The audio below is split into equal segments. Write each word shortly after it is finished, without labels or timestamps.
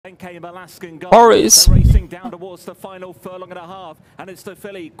Then came Alaskan Gold. Horace. They're racing down towards the final furlong and a half, and it's the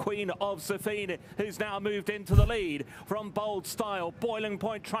filly Queen of Zafine who's now moved into the lead from Bold Style. Boiling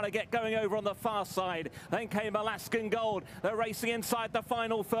Point trying to get going over on the far side. Then came Alaskan Gold. They're racing inside the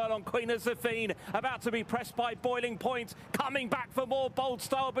final furlong. Queen of Zafine about to be pressed by Boiling Point, coming back for more. Bold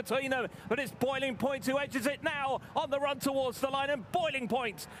Style between them, but it's Boiling Point who edges it now on the run towards the line, and Boiling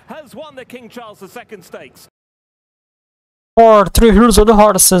Point has won the King Charles II Stakes. For 3 Heroes of the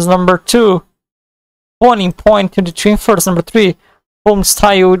Horses, number 2, Boiling Point to the 3 first, number 3, Bold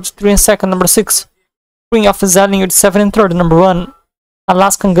Style with 3 and second, number 6, Queen of Zelling with 7 and third, number 1,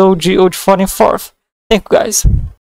 Alaskan Gold with 4 and fourth. Thank you guys.